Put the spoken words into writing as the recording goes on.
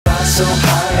so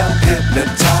high I'm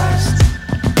hypnotized.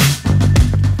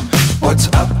 What's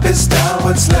up is down,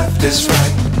 what's left is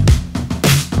right.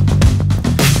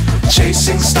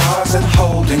 Chasing stars and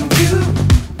holding you.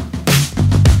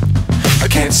 I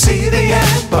can't see the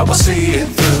end, but we'll see it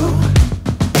through.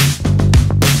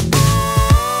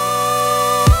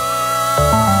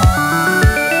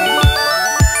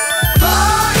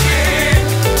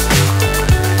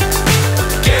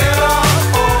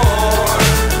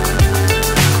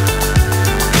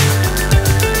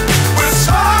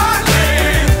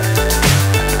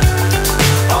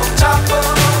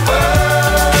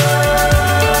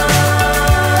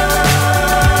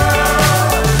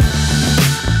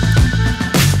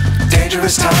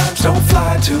 Dangerous times, don't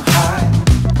fly too high.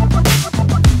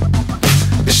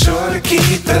 Be sure to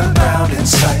keep the ground in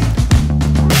sight.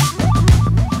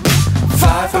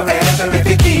 Fly forever if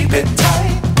you keep it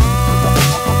tight.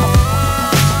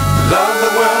 Love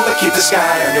the world, but keep the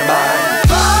sky on your mind.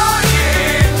 Fly.